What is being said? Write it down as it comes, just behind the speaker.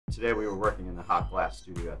Today we were working in the hot glass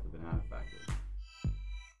studio at the banana factory.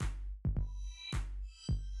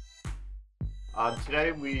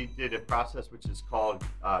 Today we did a process which is called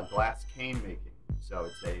glass cane making. So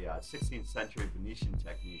it's a 16th century Venetian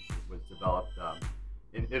technique that was developed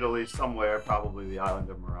in Italy somewhere, probably the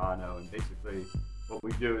island of Murano. And basically what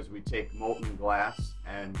we do is we take molten glass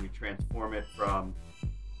and we transform it from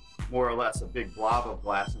more or less a big blob of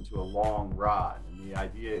glass into a long rod. And the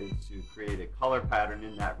idea is to create a color pattern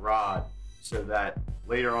in that rod so that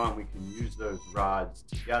later on we can use those rods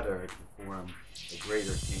together to form a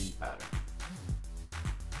greater cane pattern.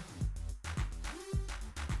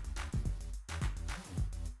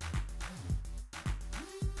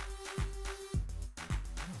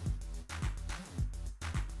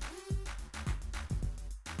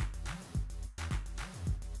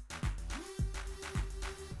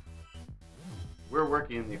 We're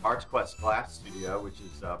working in the ArtsQuest Glass Studio, which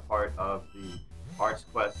is part of the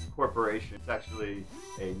ArtsQuest Corporation. It's actually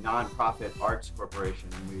a non-profit arts corporation,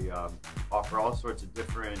 and we offer all sorts of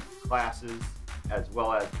different classes as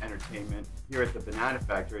well as entertainment. Here at the Banana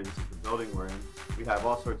Factory, this is the building we're in, we have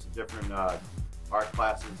all sorts of different art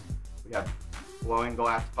classes. We have blowing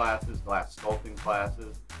glass classes, glass sculpting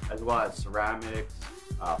classes, as well as ceramics,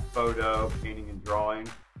 photo, painting and drawing.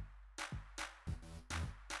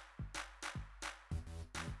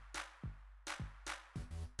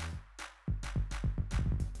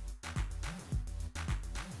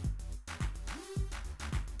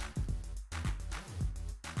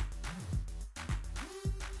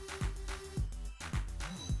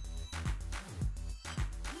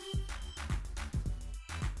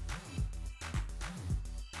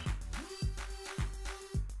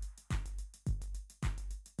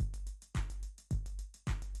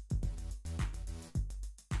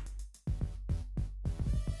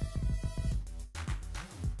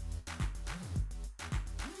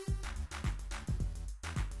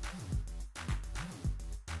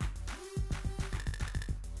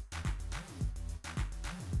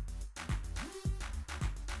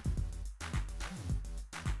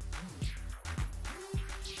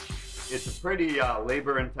 It's a pretty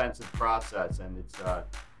labor-intensive process, and it's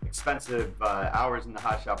expensive. Hours in the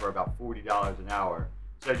hot shop are about $40 an hour.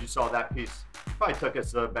 So as you saw, that piece probably took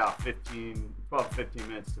us about 12 to 15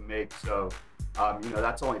 minutes to make. So you know,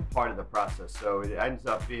 that's only part of the process. So it ends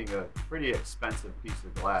up being a pretty expensive piece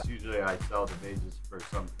of glass. Usually I sell the vases for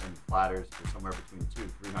some in platters for somewhere between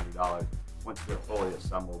 $200 to $300 once they're fully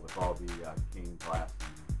assembled with all the cane glass.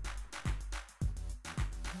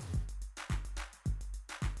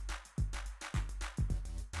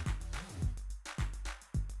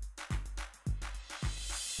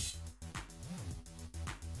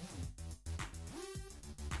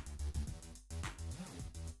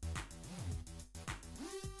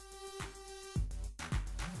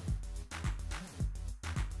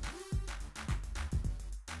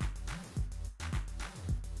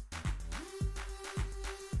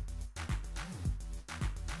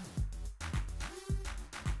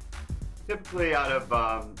 Typically out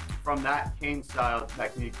of, from that cane style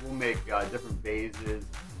technique, we'll make different vases.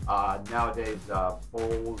 Nowadays,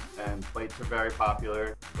 bowls and plates are very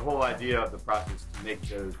popular. The whole idea of the process is to make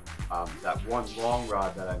those, that one long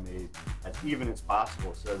rod that I made as even as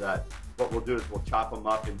possible, so that what we'll do is we'll chop them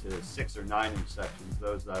up into 6 or 9 inch sections,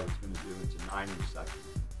 those that I was going to do into 9 inch sections.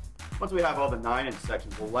 Once we have all the 9 inch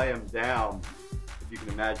sections, we'll lay them down. You can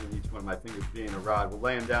imagine each one of my fingers being a rod. We'll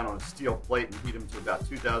lay them down on a steel plate and heat them to about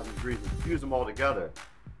 2,000 degrees and fuse them all together.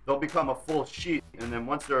 They'll become a full sheet, and then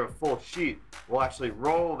once they're a full sheet, we'll actually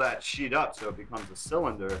roll that sheet up so it becomes a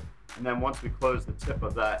cylinder, and then once we close the tip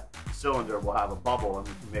of that cylinder, we'll have a bubble, and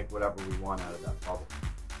we can make whatever we want out of that bubble.